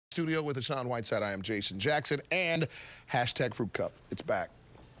Studio with Hassan Whiteside. I am Jason Jackson, and hashtag Fruit Cup. It's back.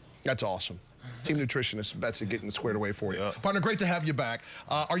 That's awesome. Team nutritionist Betsy getting it squared away for you. Yeah. Partner, great to have you back.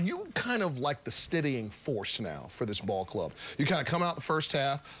 Are you kind of like the steadying force now for this ball club? You kind of come out the first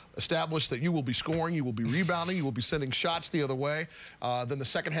half, establish that you will be scoring, you will be rebounding, you will be sending shots the other way. Then the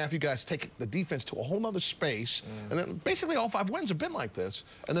second half, you guys take the defense to a whole nother space. And then basically all 5 wins have been like this.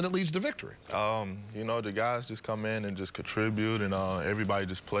 And then it leads to victory. You know, the guys just come in and just contribute, and everybody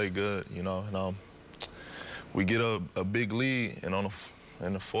just play good, you know. And we get a big lead, and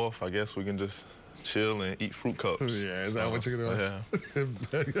in the fourth, I guess we can just chill and eat fruit cups. Yeah, is that what you're gonna do?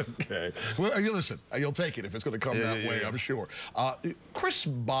 Yeah. Okay. Well, listen, you'll take it if it's gonna come that way, I'm sure. Chris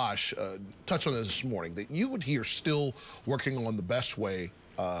Bosh touched on this morning, that you would hear still working on the best way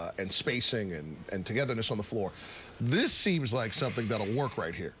and spacing and togetherness on the floor. This seems like something that'll work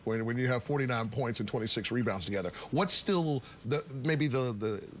right here. When you have 49 points and 26 rebounds together, what's still maybe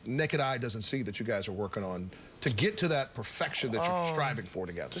the naked eye doesn't see that you guys are working on to get to that perfection that you're striving for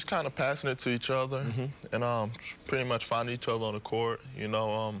together? Just kind of passing it to each other and pretty much finding each other on the court. You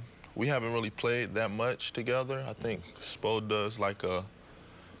know, we haven't really played that much together. I think Spo does like a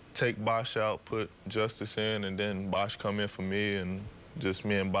take Bosh out, put Justice in, and then Bosh come in for me, and just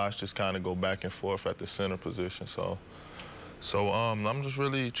me and Bosh just kind of go back and forth at the center position. So I'm just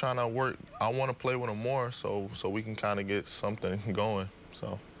really trying to work. I want to play with him more so we can kind of get something going.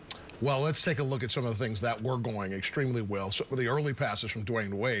 Well, let's take a look at some of the things that were going extremely well. So the early passes from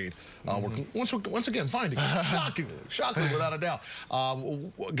Dwayne Wade were once again finding it. Shockingly, without a doubt.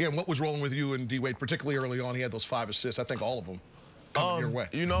 Again, what was rolling with you and D. Wade, particularly early on? He had those 5 assists. I think all of them coming your way.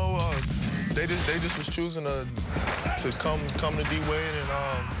 You know, they just was choosing to come to D. Wade, and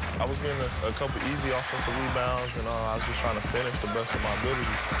I was getting a couple easy offensive rebounds, and I was just trying to finish the best of my ability.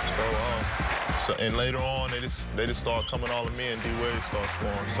 And later on, they just start coming all to me, and D. Wade started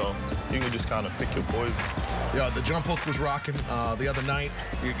scoring. So you can just kind of pick your poison. Yeah, the jump hook was rocking the other night.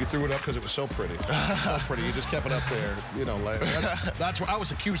 You threw it up because it was so pretty. So pretty. You just kept it up there. You know, like, that's what I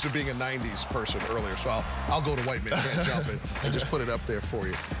was accused of being a '90s person earlier. So I'll go to white man can't jump it and just put it up there for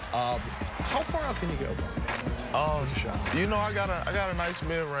you. How far out can you go, bro? You know, I got a nice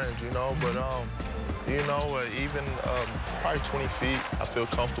mid-range, you know, but you know, even probably 20 feet, I feel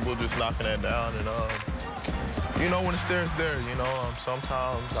comfortable just knocking that down. And you know, when it's there, it's there. You know,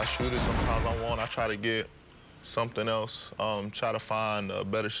 sometimes I shoot it, sometimes I won't. I try to get something else, try to find a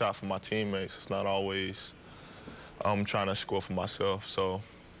better shot for my teammates. It's not always trying to score for myself. So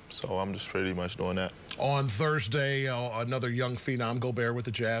I'm just pretty much doing that. On Thursday, another young phenom, Gobert with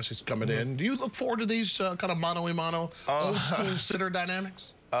the Jazz, he's coming in. Do you look forward to these kind of mano-a-mano, old-school sitter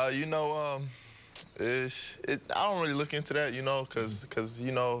dynamics? You know, I don't really look into that, you know, because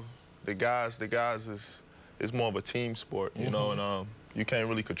you know, the guys is more of a team sport, you know, and you can't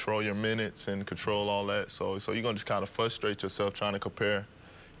really control your minutes and control all that. So you're gonna just kind of frustrate yourself trying to compare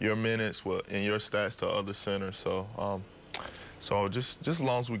your minutes and your stats to other centers. So just as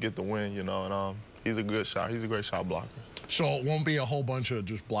long as we get the win, you know, and he's a good shot. He's a great shot blocker. So it won't be a whole bunch of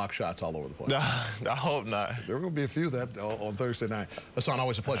just block shots all over the place? Nah, I hope not. There are going to be a few that on Thursday night. Hassan,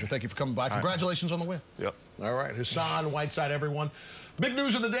 always a pleasure. Thank you for coming by. Congratulations on the win. Yep. All right, Hassan Whiteside, everyone. Big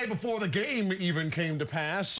news of the day before the game even came to pass.